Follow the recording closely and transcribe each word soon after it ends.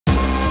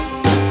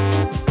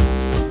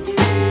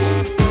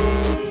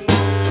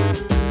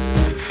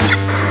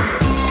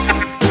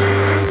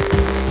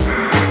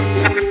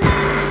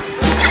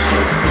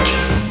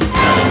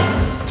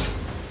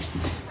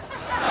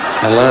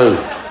Hello.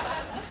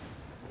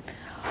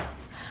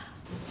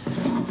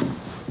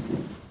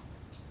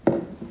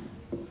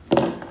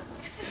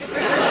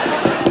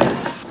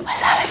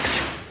 Where's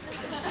Alex?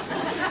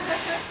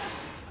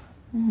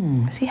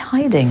 Is he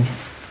hiding?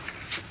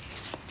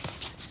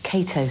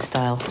 Cato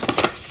style.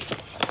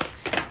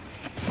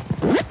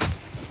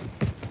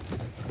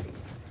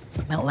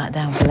 Melt that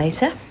down for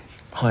later.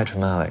 Hide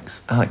from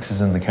Alex. Alex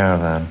is in the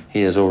caravan.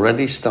 He has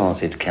already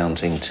started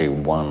counting to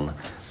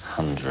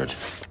 100.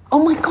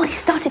 Oh my God, he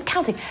started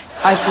counting.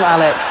 Hide from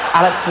Alex.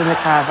 Alex is in the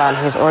caravan.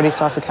 He has already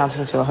started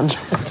counting to 100.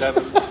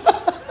 7,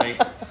 8,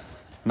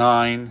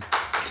 9,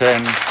 10,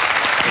 11.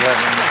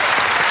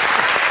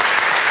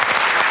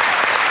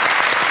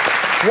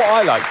 What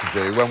I like to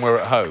do when we're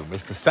at home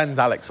is to send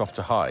Alex off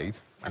to hide,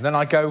 and then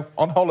I go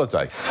on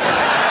holiday.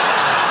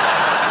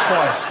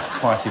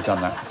 Twice you've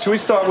done that. Shall we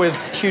start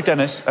with Hugh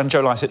Dennis and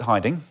Joe Lycett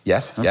hiding?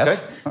 Yes, OK,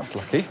 yes. That's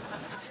lucky.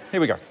 Here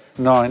we go.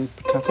 9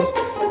 potatoes,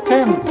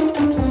 10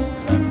 potatoes,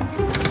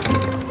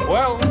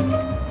 12,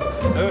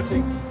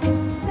 13,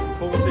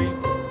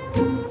 14,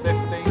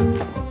 15,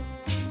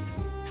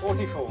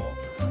 44,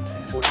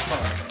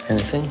 45.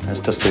 Anything? That's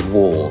just a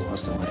wall.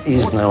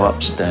 He's now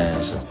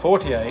upstairs.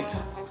 48,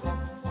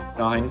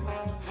 9,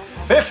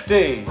 50,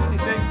 56, 57,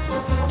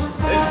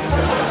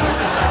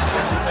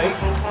 58,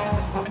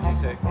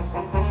 26,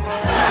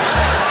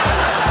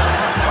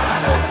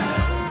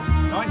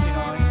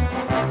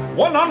 99,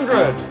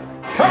 100.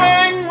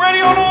 Coming, ready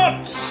or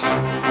not?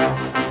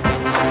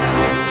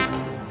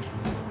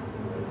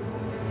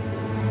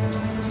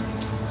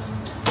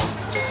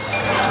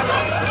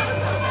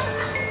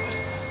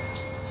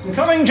 I'm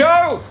coming,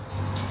 Joe.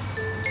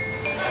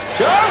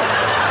 Joe.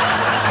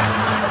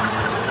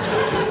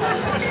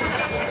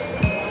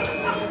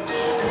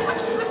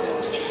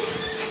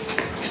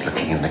 He's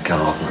looking in the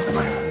garden at the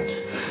moment.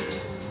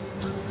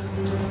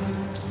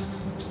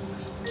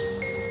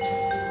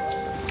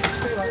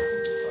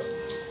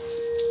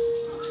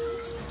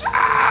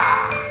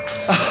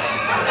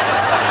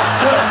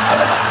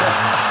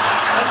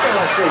 I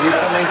see you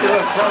coming to the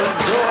front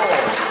door.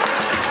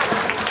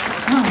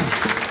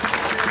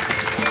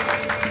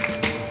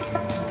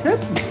 Good.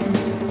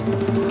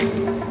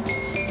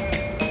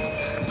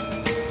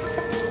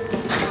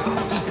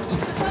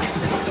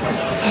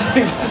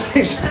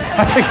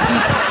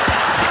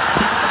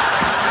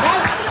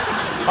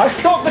 I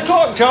stopped the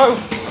clock, Joe.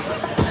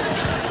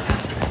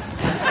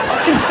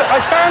 I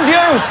found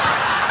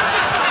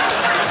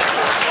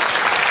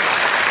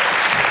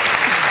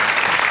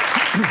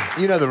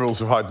you. You know the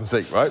rules of hide and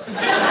seek, right?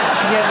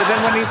 Yeah, but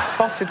then when he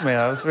spotted me,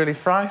 I was really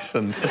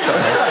frightened. So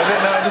I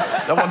didn't know,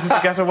 I wanted to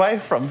get away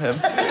from him.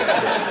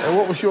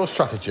 What was your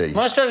strategy?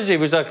 My strategy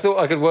was I thought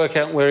I could work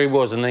out where he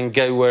was and then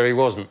go where he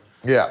wasn't.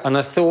 Yeah. And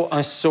I thought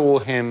I saw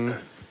him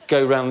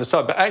go round the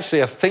side. But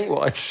actually, I think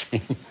what I'd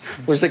seen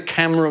was the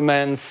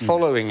cameraman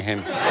following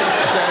him. So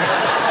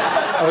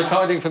I was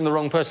hiding from the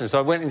wrong person. So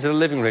I went into the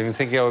living room and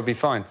thinking I would be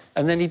fine.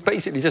 And then he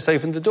basically just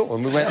opened the door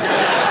and we went...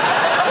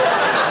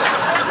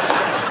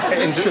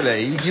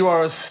 Literally, you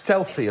are as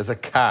stealthy as a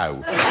cow. Do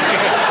you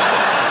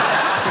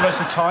know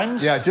some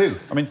times? Yeah, I do.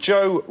 I mean,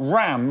 Joe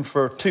ran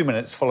for 2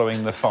 minutes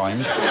following the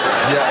find.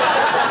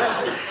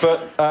 Yeah.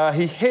 But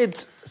he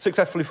hid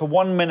successfully for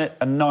 1 minute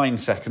and 9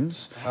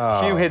 seconds.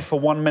 Oh. Hugh hid for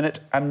 1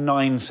 minute and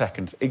 9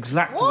 seconds.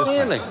 Exactly the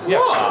same. Really? Yeah.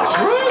 What?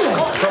 Really?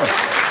 Promise.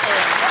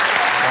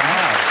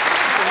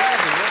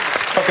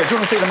 OK, do you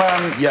want to see the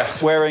man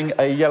wearing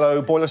a yellow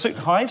boiler suit?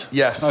 Hide?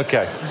 Yes.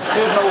 OK.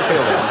 Here's Noel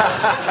Fielding.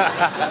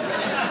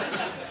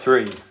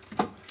 3,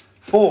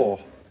 4,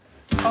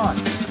 5,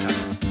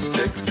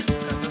 6,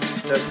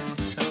 7,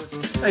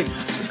 8, 9,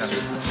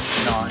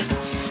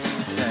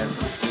 10,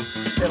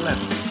 11,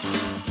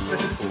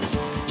 34,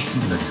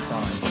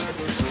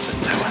 35.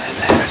 There's no one in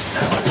there, there's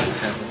no one in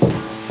there.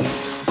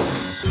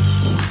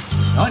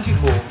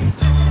 94,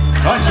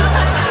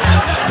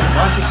 95,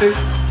 92,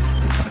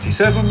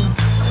 97,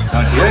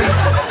 98,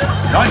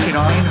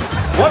 99,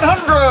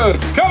 100!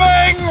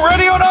 Coming!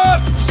 Ready or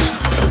not?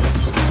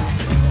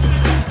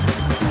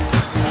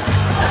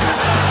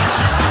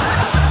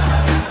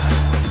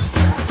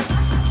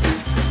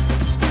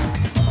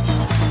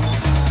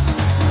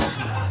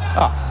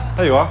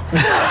 There you are. Did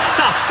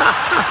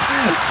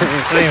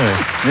you see me?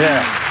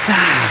 Yeah.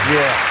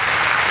 Yeah.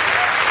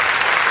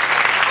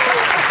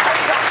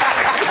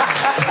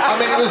 I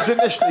mean, it was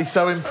initially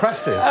so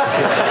impressive.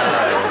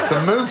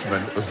 The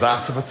movement was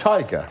that of a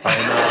tiger. I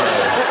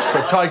know.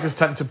 But tigers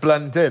tend to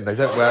blend in. They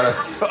don't wear a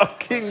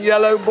fucking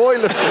yellow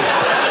boiler suit.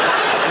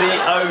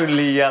 The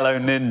only yellow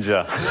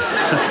ninja.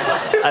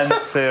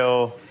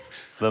 Until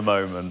the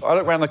moment. I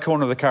looked round the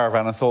corner of the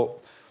caravan and thought,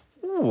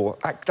 ooh,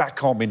 that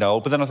can't be Noel.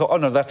 But then I thought, oh,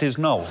 no, that is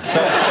Noel.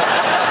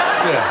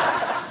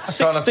 Yeah.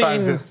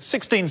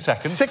 16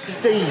 seconds.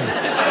 16. You're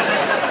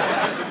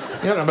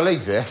not going to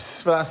believe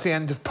this, but that's the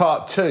end of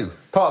part 2.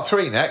 Part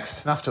 3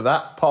 next, and after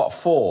that, part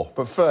 4.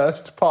 But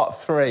first, part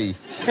 3.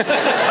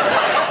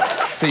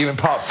 See you in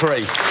part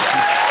 3.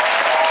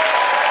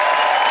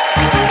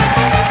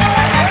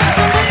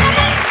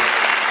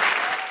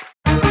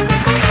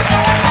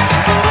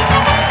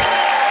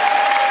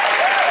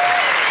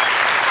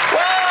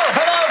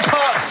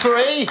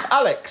 3.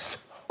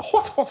 Alex,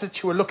 what was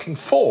it you were looking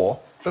for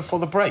before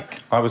the break?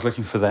 I was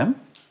looking for them,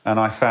 and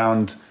I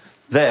found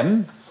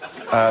them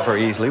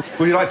very easily.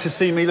 Would you like to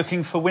see me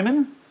looking for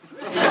women?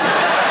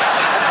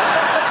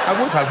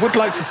 I would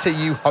like to see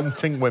you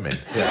hunting women.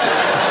 Yeah.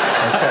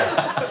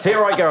 OK,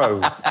 here I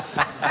go.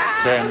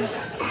 10,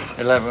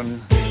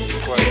 11,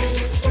 12,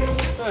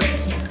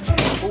 13,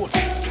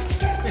 14,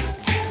 15,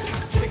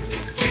 16,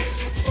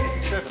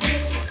 87,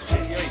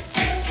 88,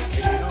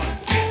 89,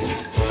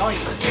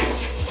 90.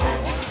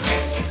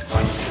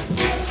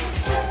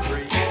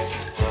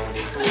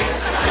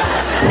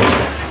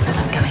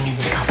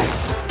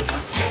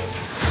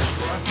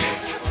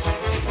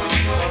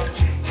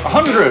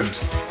 100.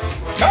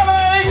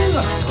 Coming!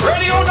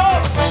 Ready or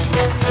not?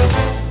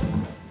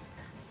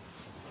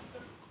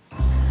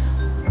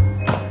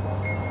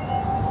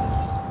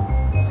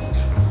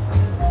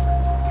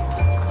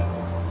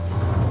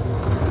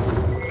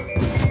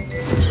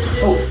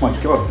 Oh my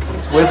God.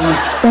 Where's my...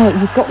 There,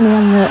 you got me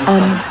on the...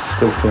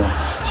 Still feel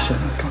shit.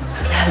 No,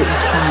 it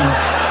was fine.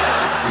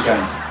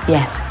 Again.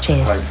 Yeah,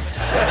 cheers.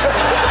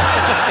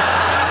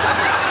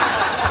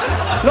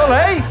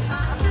 Lolly!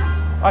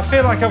 I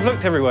feel like I've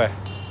looked everywhere.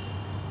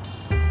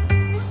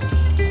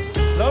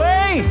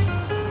 Lolly!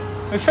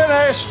 We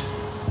finished!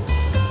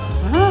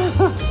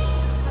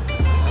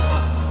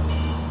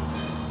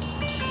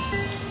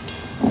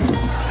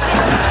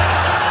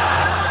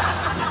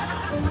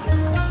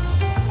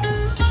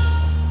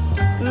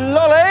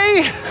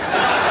 Lolly!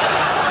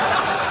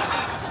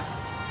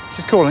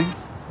 She's calling.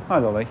 Hi,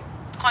 Lolly.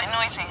 It's quite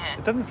noisy here.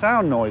 It doesn't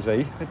sound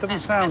noisy. It doesn't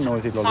sound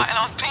noisy, Lolly. Quite a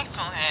lot of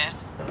people here.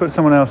 Put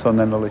someone else on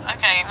then, Lolly.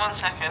 OK, 1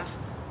 second.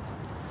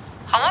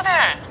 Hello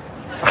there.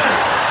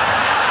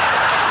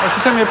 Oh, she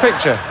sent me a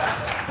picture.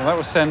 Well, that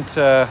was sent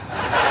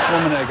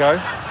 1 minute ago.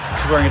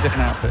 She's wearing a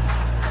different outfit.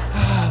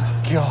 Oh,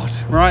 God.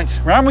 Right,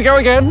 round we go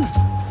again.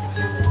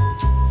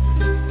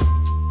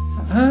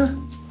 Huh?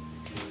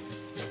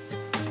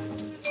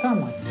 Oh,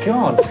 my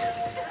God.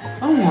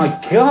 Oh, my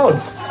God.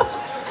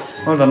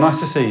 Well done, nice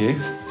to see you.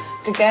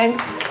 Good game.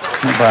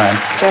 Not bad.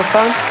 Did you have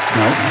fun?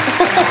 No.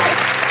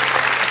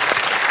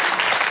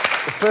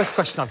 The first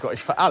question I've got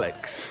is for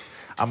Alex.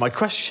 And my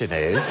question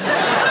is,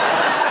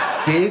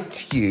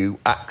 did you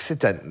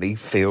accidentally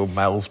feel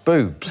Mel's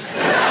boobs?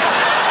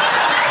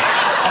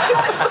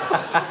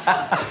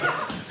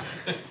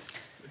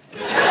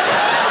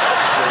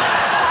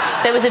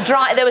 There was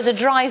a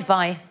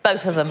drive-by,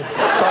 both of them.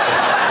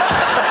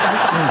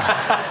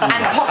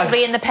 And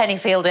possibly in the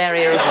Pennyfield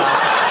area as well.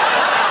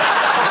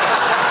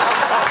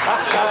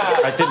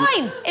 It was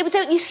fine. It was,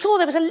 you saw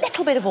there was a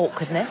little bit of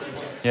awkwardness.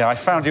 Yeah, I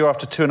found you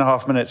after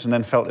 2.5 minutes and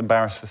then felt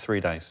embarrassed for 3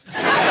 days.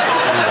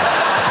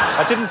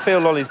 I didn't feel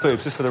Lolly's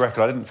boobs, just for the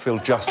record. I didn't feel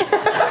just...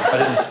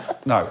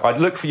 No, I'd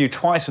looked for you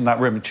twice in that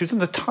room. And she was in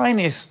the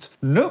tiniest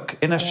nook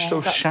in a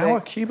sort of shower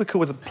cubicle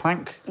with a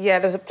plank. Yeah,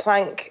 there was a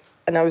plank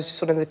and I was just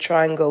sort of in the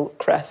triangle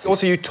crest.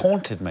 Also, you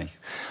taunted me.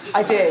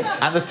 I did.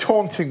 And the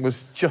taunting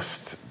was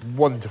just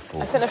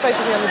wonderful. I sent a photo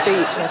of me on the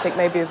beach and I think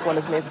maybe of one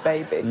as me as a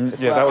baby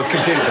as Yeah, well. that was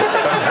confusing.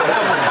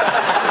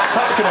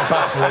 That's going to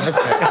baffle him,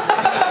 isn't it?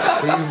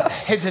 You've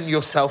hidden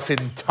yourself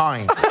in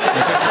time.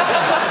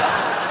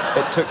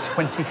 It took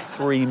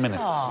 23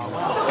 minutes. Oh,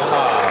 wow.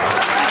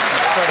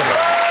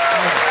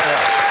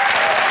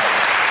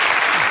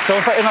 So,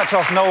 in fact, in that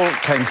task, Noel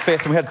came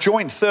 5th, and we had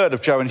joint 3rd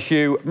of Joe and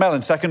Hugh, Mel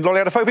in 2nd,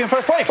 Lolly Adefope in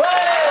 1st place.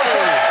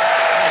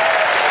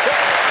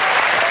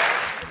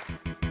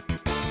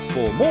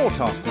 For more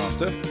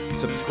Taskmaster,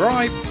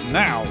 subscribe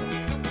now.